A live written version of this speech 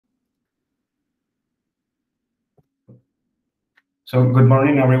So good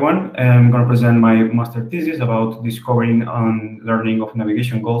morning, everyone. I'm going to present my master thesis about discovering and learning of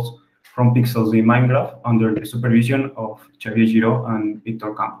navigation goals from pixels in Minecraft under the supervision of Xavier, Giro, and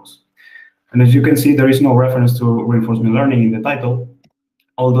Víctor Campos. And as you can see, there is no reference to reinforcement learning in the title,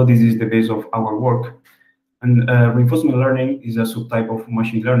 although this is the base of our work. And reinforcement learning is a subtype of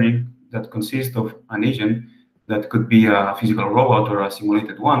machine learning that consists of an agent that could be a physical robot or a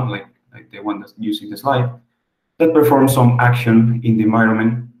simulated one, like the one that's used in the slide, that performs some action in the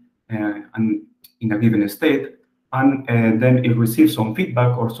environment and in a given state, and then it receives some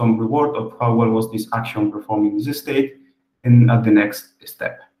feedback or some reward of how well was this action performed in this state and at the next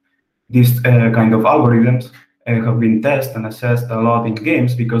step. These kind of algorithms have been tested and assessed a lot in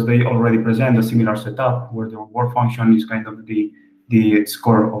games because they already present a similar setup where the reward function is kind of the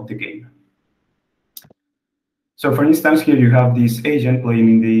score of the game. So for instance, here you have this agent playing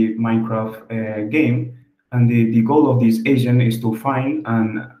in the Minecraft game. And the goal of this agent is to find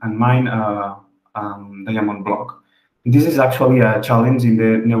and mine a diamond block. This is actually a challenge in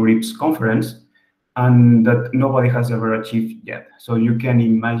the NeurIPS conference, and that nobody has ever achieved yet. So you can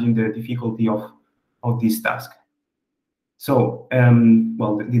imagine the difficulty of this task. So,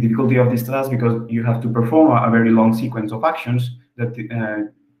 well, the difficulty of this task because you have to perform a very long sequence of actions that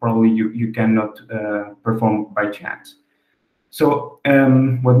probably you cannot perform by chance. So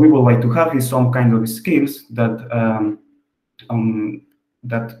what we would like to have is some kind of skills that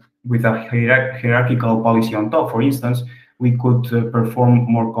that with a hierarchical policy on top, for instance, we could perform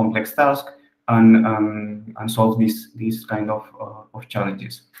more complex tasks and solve these kind of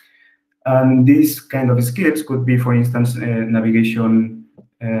challenges. And these kind of skills could be, for instance, navigation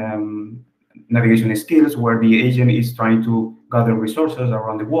skills where the agent is trying to gather resources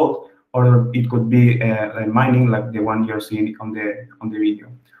around the world. Or it could be mining, like the one you're seeing on the video,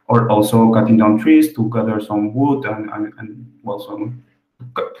 or also cutting down trees to gather some wood and well,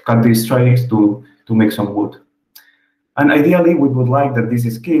 cut these trees to make some wood. And ideally, we would like that these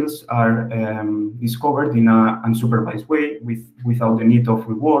skills are discovered in an unsupervised way without the need of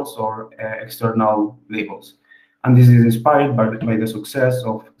rewards or external labels. And this is inspired by the success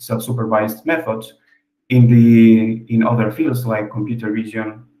of self-supervised methods in other fields like computer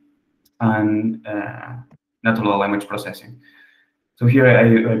vision and natural language processing. So here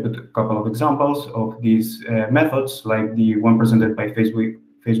I put a couple of examples of these methods, like the one presented by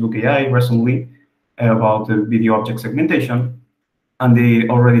Facebook AI recently about the video object segmentation, and the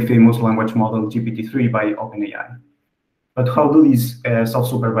already famous language model GPT-3 by OpenAI. But how do these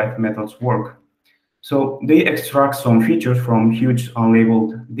self-supervised methods work? So they extract some features from huge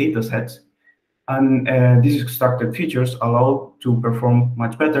unlabeled data sets, and these extracted features allow to perform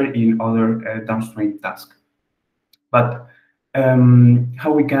much better in other downstream tasks. But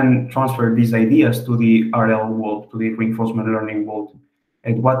how we can transfer these ideas to the RL world, to the reinforcement learning world,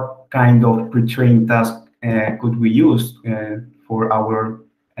 and what kind of pre-trained task could we use for our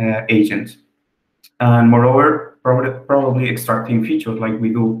agents? And moreover, probably extracting features like we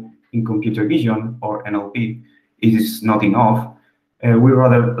do in computer vision or NLP is not enough. We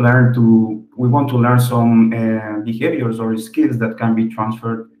want to learn some behaviors or skills that can be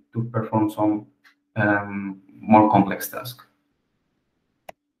transferred to perform some more complex tasks.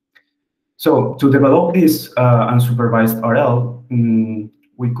 So to develop this unsupervised RL,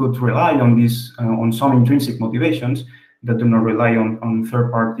 we could rely on on some intrinsic motivations that do not rely on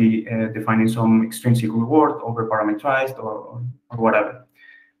third party defining some extrinsic reward over parameterized or whatever.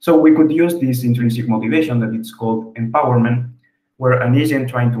 So we could use this intrinsic motivation that it's called empowerment, where an agent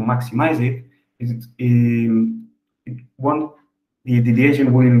trying to maximize it, the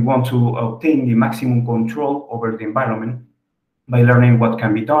agent will want to obtain the maximum control over the environment by learning what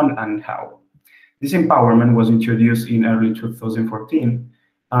can be done and how. This empowerment was introduced in early 2014,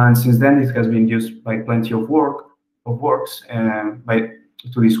 and since then it has been used by plenty of works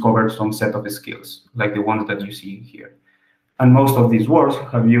to discover some set of skills, like the ones that you see here. And most of these works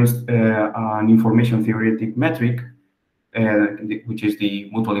have used an information theoretic metric, which is the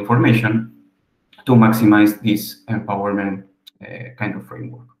mutual information, to maximize this empowerment kind of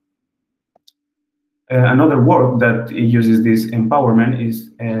framework. Another work that uses this empowerment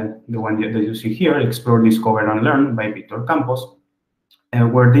is the one that you see here, Explore, Discover, and Learn by Víctor Campos,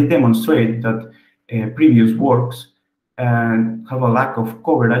 where they demonstrate that previous works have a lack of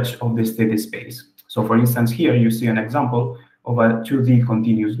coverage of the state space. So for instance, here you see an example of a 2D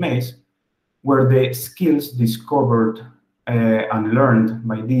continuous maze, where the skills discovered and learned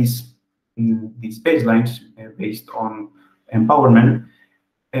by these baselines based on empowerment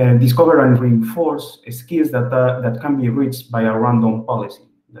discover and reinforce skills that can be reached by a random policy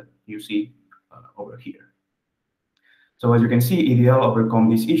that you see over here. So as you can see, EDL overcome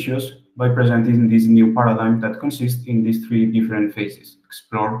these issues by presenting this new paradigm that consists in these three different phases: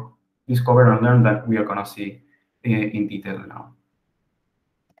 explore, discover, and learn, that we are going to see in detail now.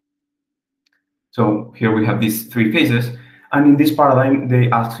 So here we have these three phases, and in this paradigm, they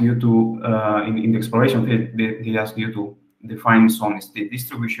ask you to, in the exploration phase, they ask you to define some state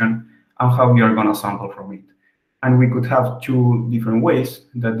distribution and how you are going to sample from it. And we could have two different ways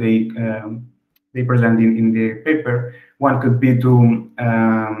that they present in the paper. One could be to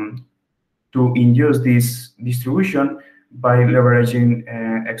induce this distribution by leveraging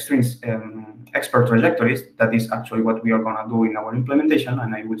extreme expert trajectories. That is actually what we are going to do in our implementation,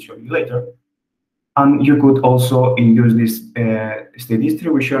 and I will show you later. And you could also induce this state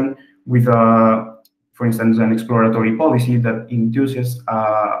distribution with, for instance, an exploratory policy that induces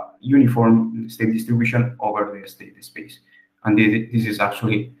a uniform state distribution over the state space. And this is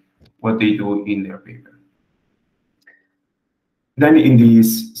actually what they do in their paper. Then in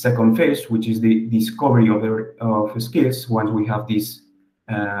this second phase, which is the discovery of skills, once we have this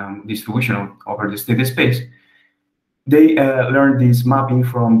distribution over the state space, they learn this mapping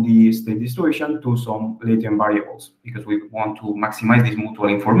from the state distribution to some latent variables, because we want to maximize this mutual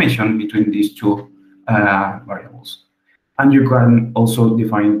information between these two variables. And you can also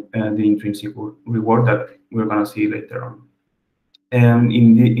define the intrinsic reward that we're going to see later on. And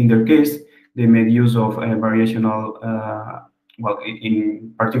in their case, they made use of a variational, well,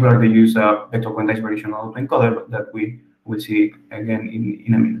 in particular, they use a vector quantized variational autoencoder that we will see again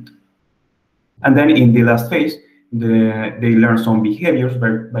in a minute. And then in the last phase, they learn some behaviors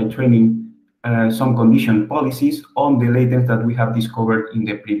by training some condition policies on the latents that we have discovered in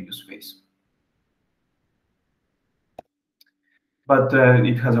the previous phase. But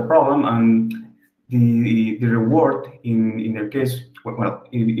it has a problem, and the reward in their case, well,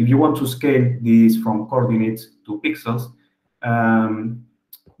 if you want to scale these from coordinates to pixels,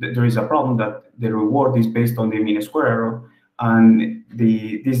 there is a problem that the reward is based on the mean square error, and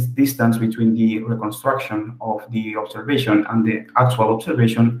this distance between the reconstruction of the observation and the actual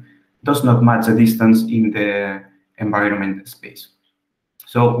observation does not match the distance in the environment space.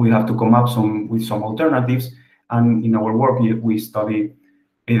 So we have to come up with some alternatives, and in our work we study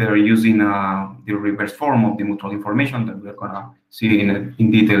either using the reverse form of the mutual information that we're going to see in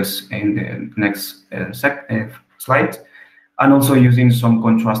details in the next slide, and also using some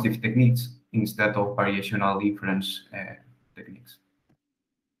contrastive techniques instead of variational inference techniques.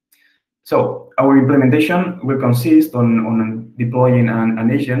 So our implementation will consist on deploying an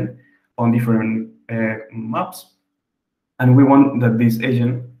agent on different maps, and we want that this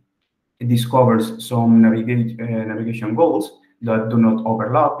agent discovers some navigation goals that do not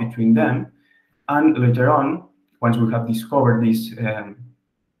overlap between them, and later on, once we have discovered these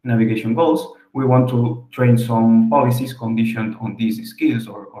navigation goals, we want to train some policies conditioned on these skills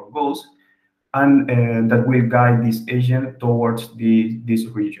or goals, and that will guide this agent towards these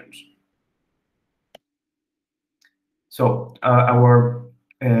regions. So our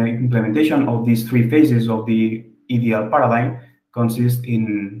implementation of these three phases of the EDL paradigm consists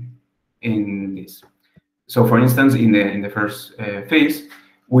in this. So for instance, in the first phase,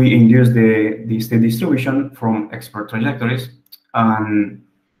 we induce the state distribution from expert trajectories, and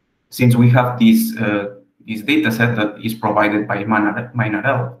since we have this data set that is provided by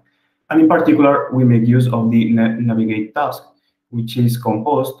MineRL, and in particular, we make use of the navigate task, which is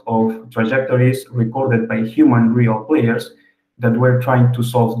composed of trajectories recorded by human real players that were trying to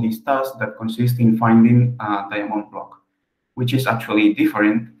solve this task that consists in finding a diamond block, which is actually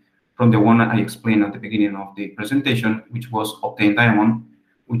different from the one I explained at the beginning of the presentation, which was obtain diamond,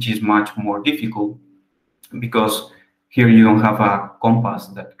 which is much more difficult because here you don't have a compass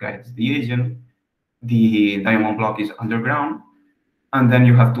that guides the agent. The diamond block is underground, and then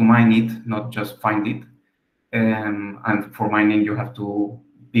you have to mine it, not just find it. And for mining, you have to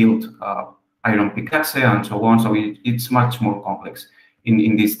build iron pickaxe and so on. So it's much more complex.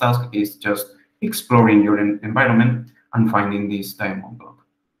 In this task, it's just exploring your environment and finding this diamond block.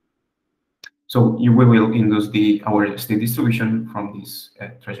 So we will induce our state distribution from these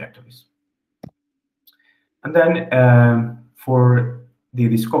trajectories. And then for the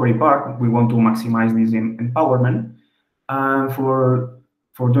discovery part, we want to maximize this empowerment. And for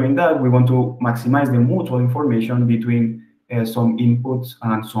doing that, we want to maximize the mutual information between some inputs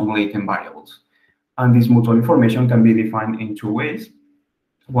and some latent variables. And this mutual information can be defined in two ways.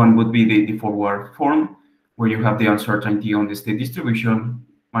 One would be the forward form, where you have the uncertainty on the state distribution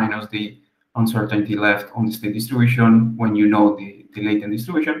minus the uncertainty left on the state distribution when you know the latent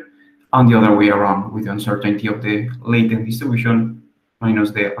distribution, and the other way around, with the uncertainty of the latent distribution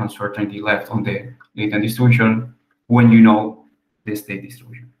minus the uncertainty left on the latent distribution when you know the state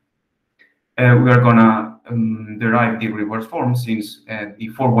distribution. We are gonna derive the reverse form, since the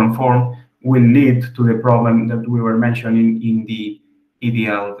forward form will lead to the problem that we were mentioning in the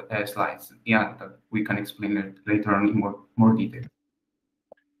ideal slides. Yeah, that we can explain it later on in more detail.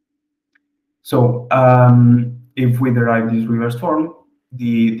 So if we derive this reverse form,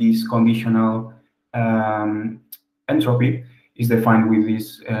 this conditional entropy is defined with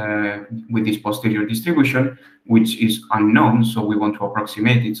this posterior distribution, which is unknown. So we want to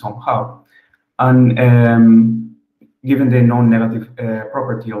approximate it somehow. And given the non-negative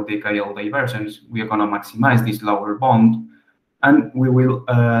property of the KL divergence, we are going to maximize this lower bound, and we will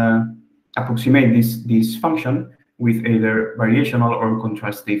approximate this function with either variational or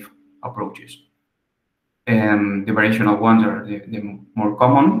contrastive approaches. The variational ones are the more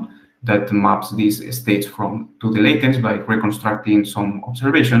common, that maps these states to the latents by reconstructing some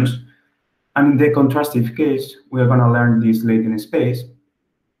observations. And in the contrastive case, we are going to learn this latent space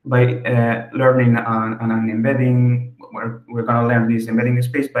by learning an embedding. We're going to learn this embedding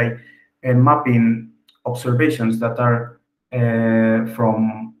space by mapping observations that are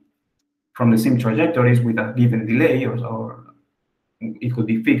from the same trajectories with a given delay, or it could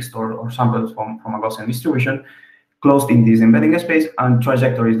be fixed, or samples from a Gaussian distribution closed in this embedding space, and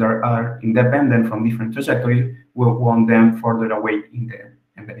trajectories that are independent from different trajectories, we'll want them further away in the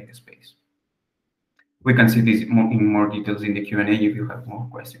embedding space. We can see this in more details in the Q&A if you have more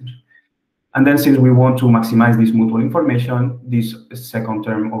questions. And then, since we want to maximize this mutual information, this second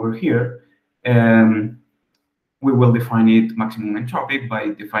term over here, we will define it maximum entropic by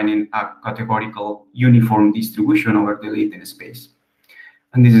defining a categorical uniform distribution over the latent space.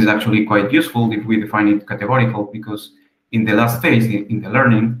 And this is actually quite useful if we define it categorical, because in the last phase, in the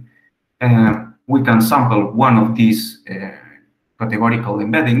learning, we can sample one of these categorical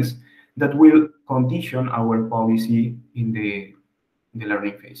embeddings that will condition our policy in the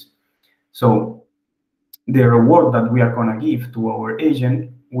learning phase. So the reward that we are going to give to our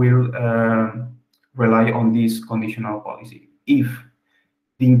agent will rely on this conditional policy. If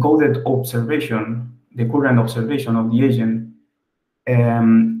the encoded observation, the current observation of the agent,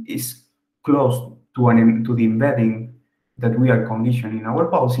 is close to the embedding that we are conditioning in our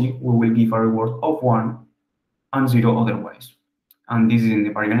policy, we will give a reward of 1 and 0 otherwise. And this is in the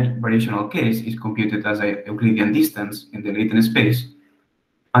variational case is computed as a Euclidean distance in the latent space.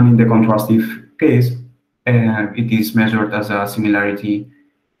 And in the contrastive case, it is measured as a similarity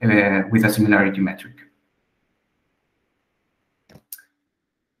with a similarity metric.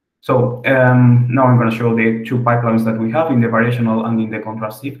 So now I'm going to show the two pipelines that we have in the variational and in the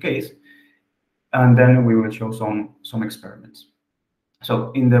contrastive case, and then we will show some experiments.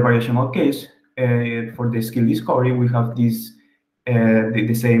 So in the variational case, for the skill discovery, we have this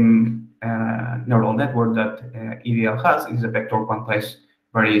the same neural network that EDL has. Is a vector quantized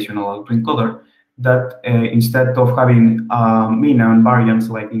variational autoencoder that instead of having mean and variance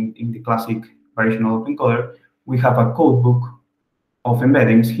like in the classic variational autoencoder, we have a code book of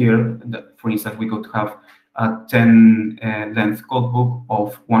embeddings here. That, for instance, we could have a 10 length code book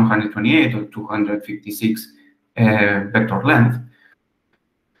of 128 or 256 vector length.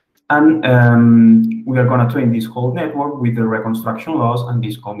 And we are going to train this whole network with the reconstruction laws and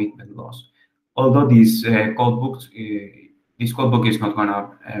these commitment laws. Although this code book is not going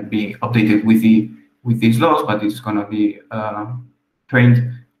to be updated with these laws, but it's going to be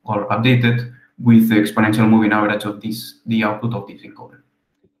trained or updated with the exponential moving average of the output of this encoder.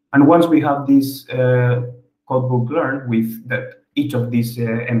 And once we have this code book learned with that each of these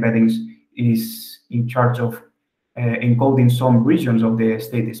embeddings is in charge of encoding some regions of the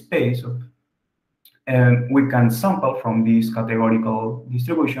state space, we can sample from this categorical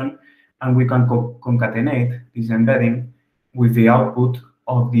distribution, and we can concatenate this embedding with the output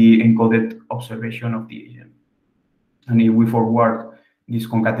of the encoded observation of the agent. And if we forward this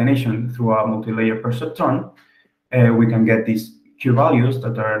concatenation through a multi-layer perceptron, we can get these Q values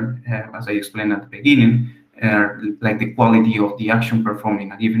that are, as I explained at the beginning, like the quality of the action performed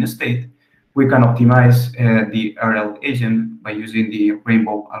in a given state. We can optimize the RL agent by using the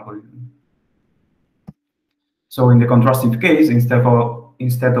rainbow algorithm. So in the contrastive case, instead of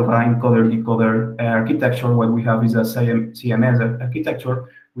an encoder-decoder architecture, what we have is a CMS architecture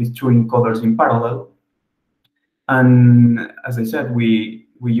with two encoders in parallel. And as I said, we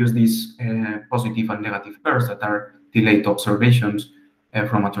use these positive and negative pairs that are delayed observations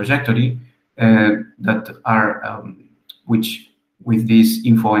from a trajectory that are, which with these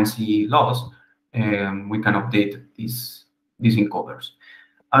influency laws, we can update these encoders.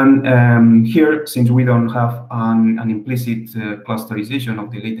 And here, since we don't have an implicit clusterization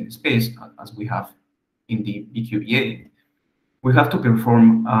of the latent space, as we have in the BQVA, we have to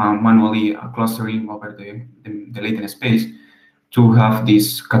perform manually a clustering over the latent space to have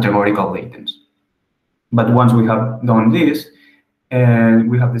this categorical latents. But once we have done this,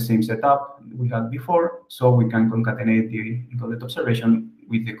 we have the same setup we had before, so we can concatenate the encoded observation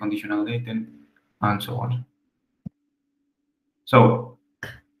with the conditional latent and so on. So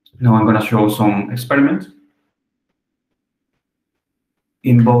now I'm going to show some experiments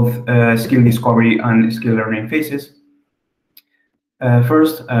in both skill discovery and skill learning phases.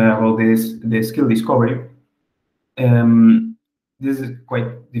 First, about the skill discovery. This is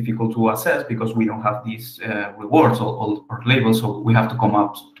quite difficult to assess because we don't have these rewards or labels, so we have to come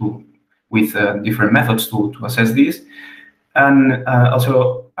up with different methods to assess this. And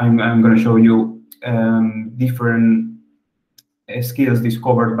also, I'm going to show you different skills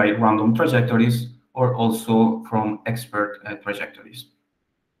discovered by random trajectories or also from expert trajectories.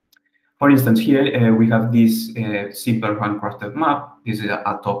 For instance, here we have this simple handcrafted map. This is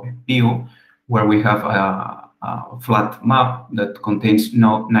a top view where we have a flat map that contains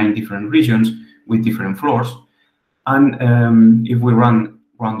now 9 different regions with different floors. And if we run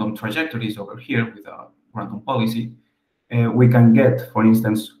random trajectories over here with a random policy, we can get, for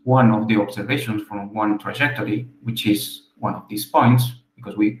instance, one of the observations from one trajectory, which is one of these points,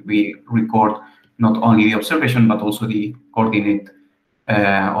 because we record not only the observation, but also the coordinate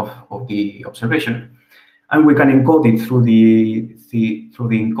of the observation. And we can encode it through the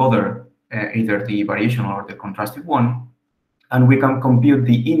encoder, either the variational or the contrastive one, and we can compute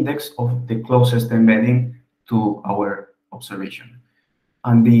the index of the closest embedding to our observation.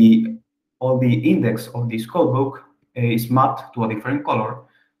 And all the index of this codebook is mapped to a different color,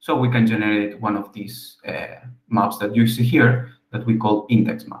 so we can generate one of these maps that you see here that we call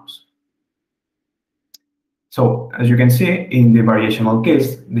index maps. So as you can see, in the variational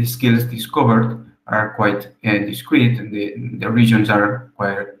case, the skills discovered are quite discrete, and the regions are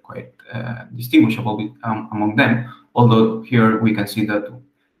quite distinguishable among them, although here we can see that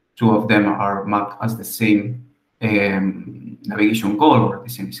 2 of them are mapped as the same navigation goal or the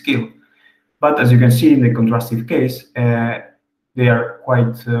same skill. But as you can see in the contrastive case, they are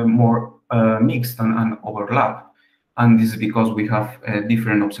quite more mixed and overlap. And this is because we have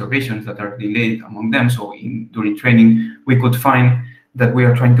different observations that are delayed among them. So during training, we could find that we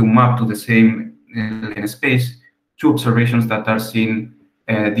are trying to map to the same space 2 observations that are seen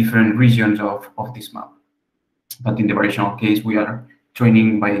different regions of this map. But in the variational case, we are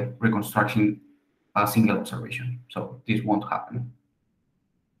training by reconstructing a single observation. So this won't happen.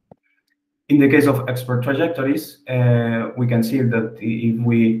 In the case of expert trajectories, we can see that if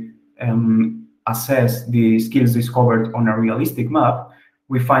we assess the skills discovered on a realistic map,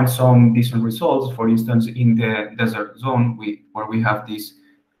 we find some decent results. For instance, in the desert zone, where we have this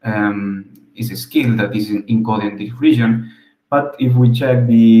is a skill that is encoded in this region. But if we check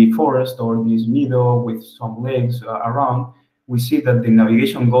the forest or this meadow with some lakes around, we see that the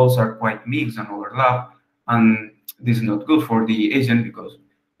navigation goals are quite mixed and overlap. And this is not good for the agent because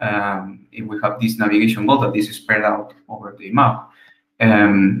if we have this navigation goal that is spread out over the map,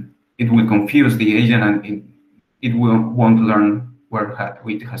 it will confuse the agent and it won't learn where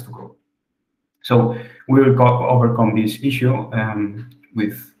it has to go. So we will overcome this issue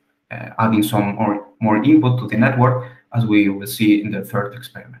with adding some more input to the network, as we will see in the third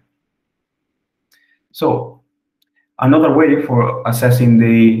experiment. So another way for assessing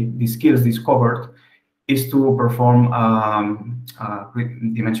the skills discovered is to perform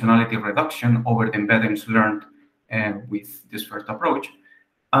dimensionality reduction over the embeddings learned with this first approach.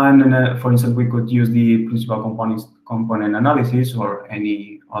 And for instance, we could use the principal component analysis or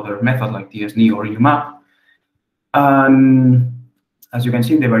any other method like TSNE or UMAP. And as you can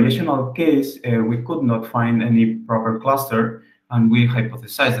see in the variational case, we could not find any proper cluster, and we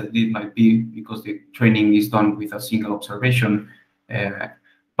hypothesized that it might be because the training is done with a single observation.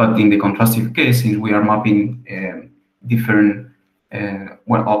 But in the contrastive case, since we are mapping different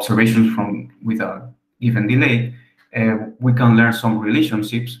observations with a given delay, we can learn some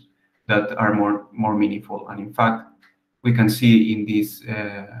relationships that are more meaningful. And in fact, we can see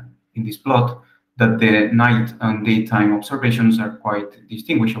in this plot that the night and daytime observations are quite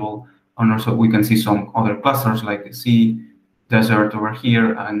distinguishable. And also we can see some other clusters like the sea, desert over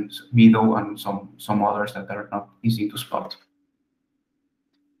here, and meadow, and some others that are not easy to spot.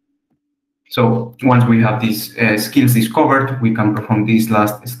 So once we have these skills discovered, we can perform this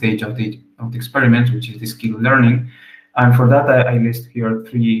last stage of the experiment, which is the skill learning. And for that, I list here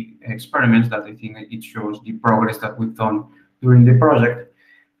 3 experiments that I think it shows the progress that we've done during the project.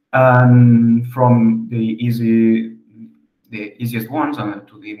 And from the easiest ones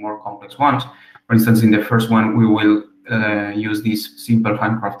to the more complex ones, For instance, in the first one, we will use this simple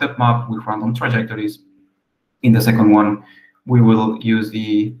handcrafted map with random trajectories. In the second one, we will use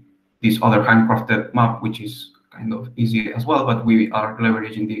this other handcrafted map, which is kind of easy as well, but we are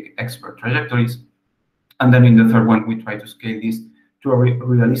leveraging the expert trajectories. And then in the third one, we try to scale this to a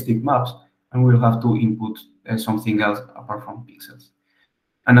realistic maps, and we'll have to input something else apart from pixels.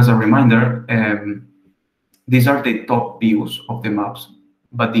 And as a reminder, these are the top views of the maps,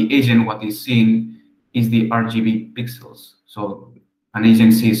 but the agent, what is seen is the RGB pixels. So an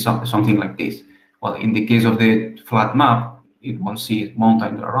agent sees something like this. Well, in the case of the flat map, it won't see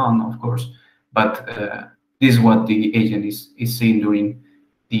mountains around, of course, but this is what the agent is seeing during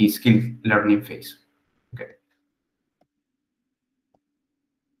the skill learning phase.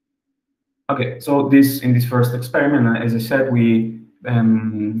 Okay, so in this first experiment, as I said, we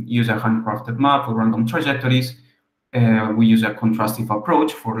use a handcrafted map for random trajectories. We use a contrastive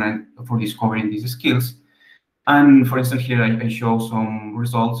approach for discovering these skills. And for instance, here I show some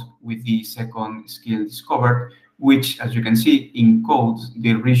results with the second skill discovered, which, as you can see, encodes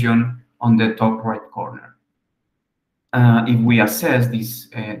the region on the top right corner. If we assess this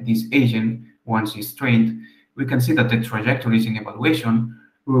agent once it's trained, we can see that the trajectories in evaluation,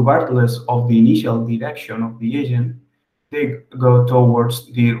 regardless of the initial direction of the agent, they go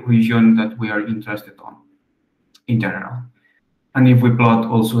towards the region that we are interested on in general. And if we plot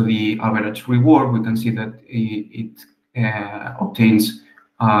also the average reward, we can see that it obtains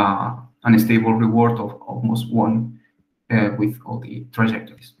an stable reward of almost 1 with all the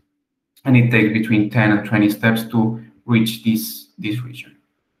trajectories. And it takes between 10 and 20 steps to reach this region.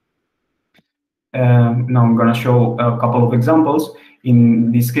 Now I'm going to show a couple of examples.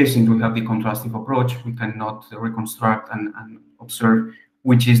 In this case, since we have the contrastive approach, we cannot reconstruct and observe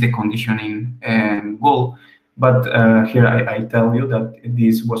which is the conditioning goal. But here I tell you that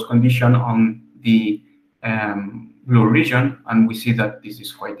this was conditioned on the blue region, and we see that this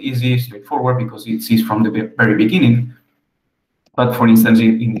is quite easy, straightforward, because it sees from the very beginning. But for instance,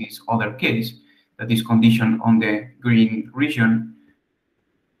 in this other case, that is conditioned on the green region,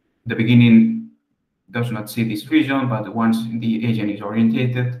 the beginning does not see this region, but once the agent is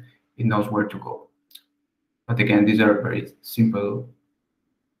orientated, it knows where to go. But again, these are very simple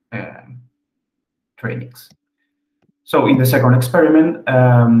trainings. So in the second experiment,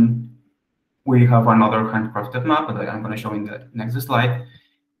 we have another handcrafted map that I'm going to show in the next slide.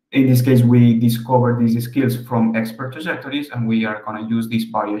 In this case, we discovered these skills from expert trajectories, and we are going to use this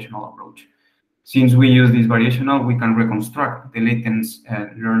variational approach. Since we use this variational, we can reconstruct the latents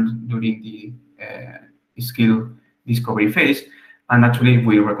learned during the skill discovery phase. And actually, if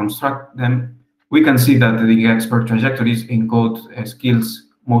we reconstruct them, we can see that the expert trajectories encode skills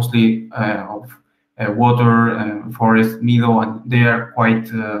mostly of water, forest, meadow, and they are quite,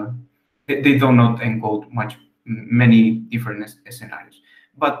 they do not encode many different scenarios.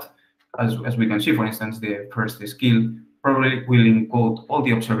 But as we can see, for instance, the first skill probably will encode all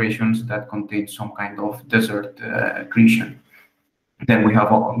the observations that contain some kind of desert region. Then we have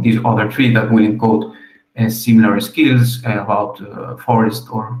these other three that will encode similar skills about forest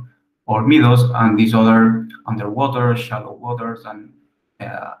or meadows, and these other underwater, shallow waters, and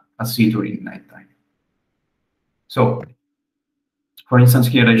at sea during nighttime. So, for instance,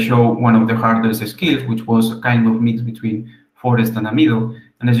 here I show one of the hardest skills, which was a kind of mix between forest and a meadow.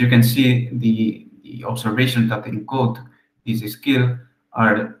 And as you can see, the observations that encode this skill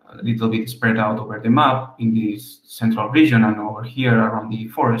are a little bit spread out over the map in this central region and over here around the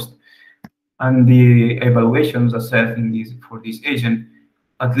forest. And the evaluations assessed for this agent,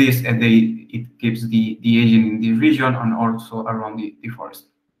 at least it keeps the agent in this region and also around the forest.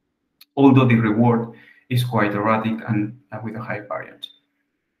 Although the reward is quite erratic and with a high variance.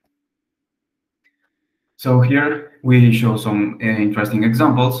 So here we show some interesting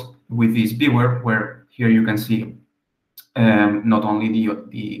examples with this viewer, where here you can see not only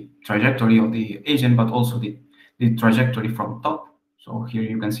the trajectory of the agent, but also the trajectory from top. So here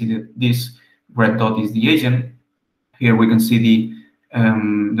you can see that this red dot is the agent. Here we can see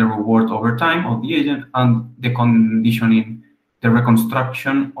the reward over time of the agent and the conditioning, the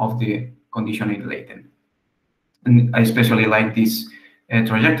reconstruction of the conditioning latent. And I especially like this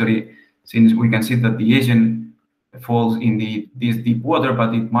trajectory, since we can see that the agent falls in this deep water,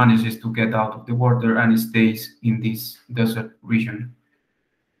 but it manages to get out of the water and it stays in this desert region.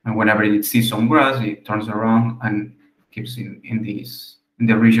 And whenever it sees some grass, it turns around and keeps in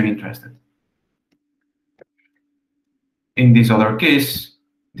the region interested. In this other case,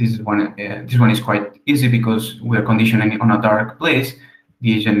 this one is quite easy because we are conditioning on a dark place.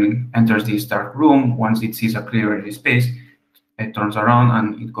 The agent enters this dark room. Once it sees a clearer space, it turns around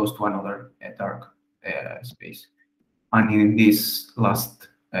and it goes to another dark space. And in this last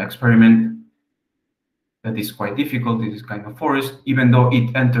experiment, that is quite difficult, this is kind of forest, even though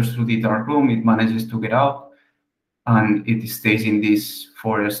it enters through the dark room, it manages to get out, and it stays in this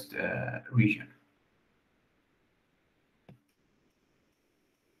forest region.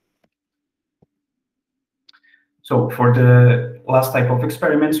 So for the last type of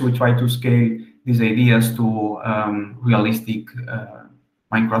experiments, we try to scale these ideas to realistic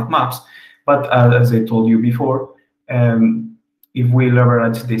Minecraft maps. But as I told you before, if we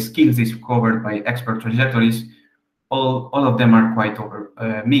leverage the skills discovered by expert trajectories, all of them are quite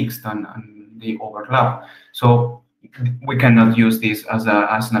mixed and they overlap. So we cannot use this as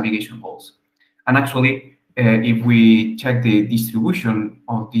navigation goals. And actually, if we check the distribution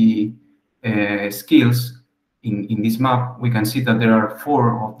of the skills in this map, we can see that there are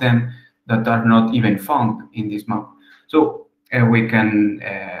 4 of them that are not even found in this map. So we can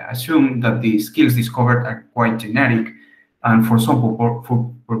assume that the skills discovered are quite generic and for some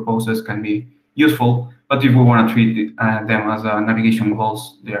purposes can be useful, but if we want to treat them as navigation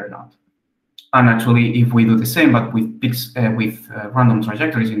goals, they are not. And actually, if we do the same, but with random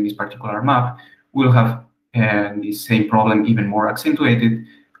trajectories in this particular map, we'll have the same problem even more accentuated,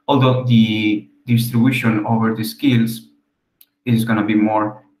 although the distribution over the skills is going to be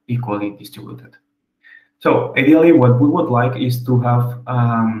more equally distributed. So ideally, what we would like is to have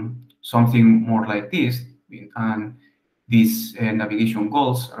something more like this, and these navigation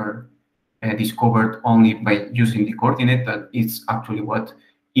goals are discovered only by using the coordinate. That is actually what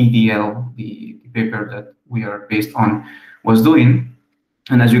EDL, the paper that we are based on, was doing.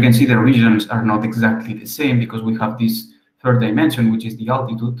 And as you can see, the regions are not exactly the same because we have this third dimension, which is the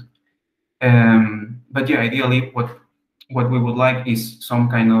altitude. But yeah, ideally, what we would like is some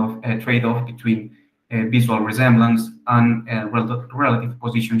kind of trade-off between visual resemblance and relative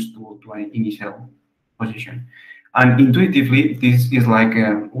positions to an initial position. And intuitively, this is like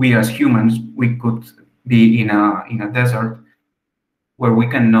we as humans, we could be in a desert where we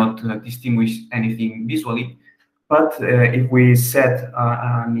cannot distinguish anything visually. But if we set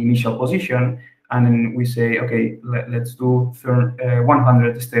an initial position and then we say, okay, let's do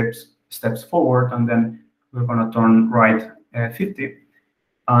 100 steps forward, and then we're going to turn right 50,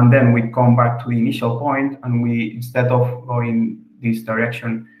 and then we come back to the initial point, and we, instead of going this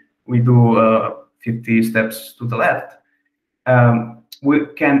direction, we do 50 steps to the left. We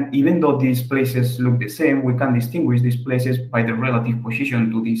can, even though these places look the same, we can distinguish these places by the relative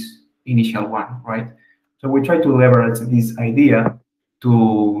position to this initial one, right? So we try to leverage this idea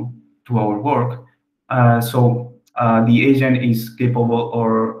to our work. So the agent is capable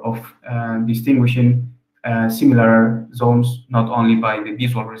of distinguishing similar zones, not only by the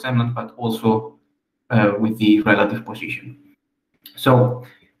visual resemblance, but also with the relative position. So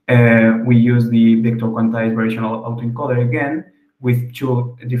we use the vector quantized variational autoencoder again with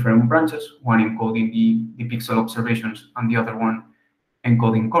 2 different branches, one encoding the pixel observations and the other one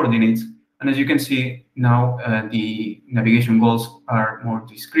encoding coordinates. And as you can see now, the navigation goals are more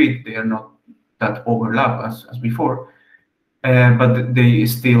discrete. They are not that overlap as before, but they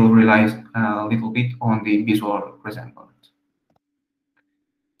still rely a little bit on the visual resemblance.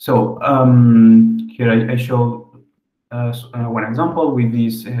 So here I show one example with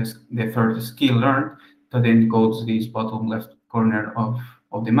this, the third skill learned, that encodes this bottom left corner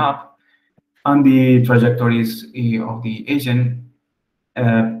of the map, and the trajectories of the agent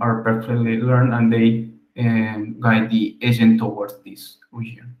are perfectly learned, and they guide the agent towards this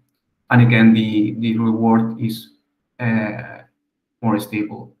region. And again, the reward is more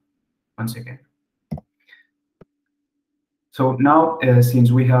stable once again. So now,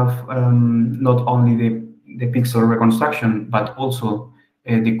 since we have not only the pixel reconstruction, but also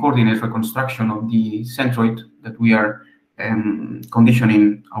the coordinate reconstruction of the centroid that we are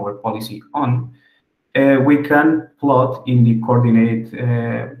conditioning our policy on, we can plot in the coordinate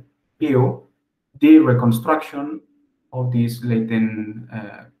view the reconstruction of this latent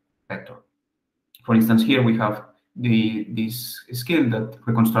vector. For instance, here we have this skill that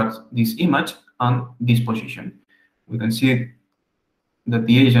reconstructs this image and this position. We can see that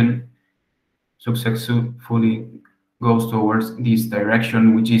the agent successfully goes towards this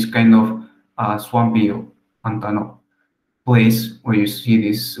direction, which is kind of a swampy pantano place where you see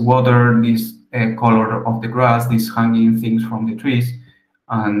this water, this color of the grass, these hanging things from the trees,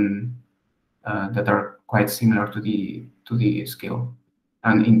 and that are quite similar to the scale,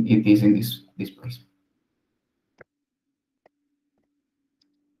 and it is in this place.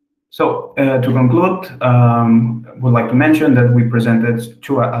 So to conclude, would like to mention that we presented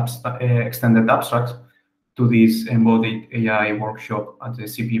 2 extended abstracts to this embodied AI workshop at the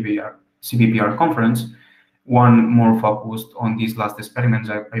CPPR conference. One more focused on these last experiments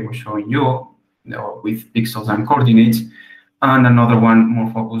that I was showing you, with pixels and coordinates, and another one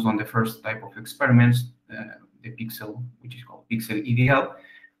more focused on the first type of experiments, the pixel, which is called pixel EDL,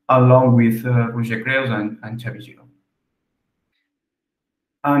 along with Roger Creus and Xavier.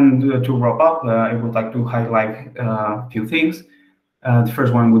 And to wrap up, I would like to highlight a few things. The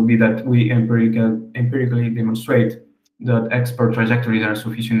first one would be that we empirically demonstrate that expert trajectories are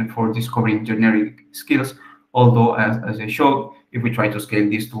sufficient for discovering generic skills, although, as I showed, if we try to scale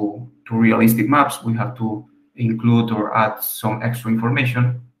this to realistic maps, we have to include or add some extra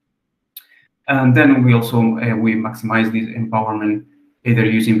information. And then we also we maximize this empowerment either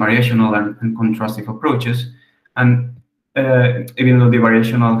using variational and contrastive approaches. And even though the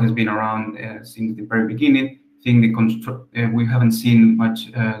variational has been around since the very beginning, I think we haven't seen much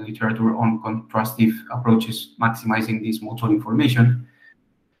literature on contrastive approaches maximizing this mutual information.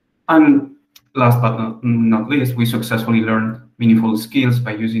 And last but not least, we successfully learned meaningful skills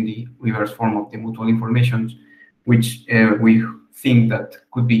by using the reverse form of the mutual information, which we think that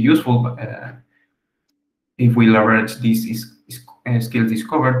could be useful if we leverage these skills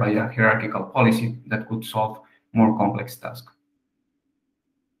discovered by a hierarchical policy that could solve more complex tasks.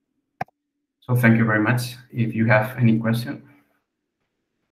 So thank you very much. If you have any question.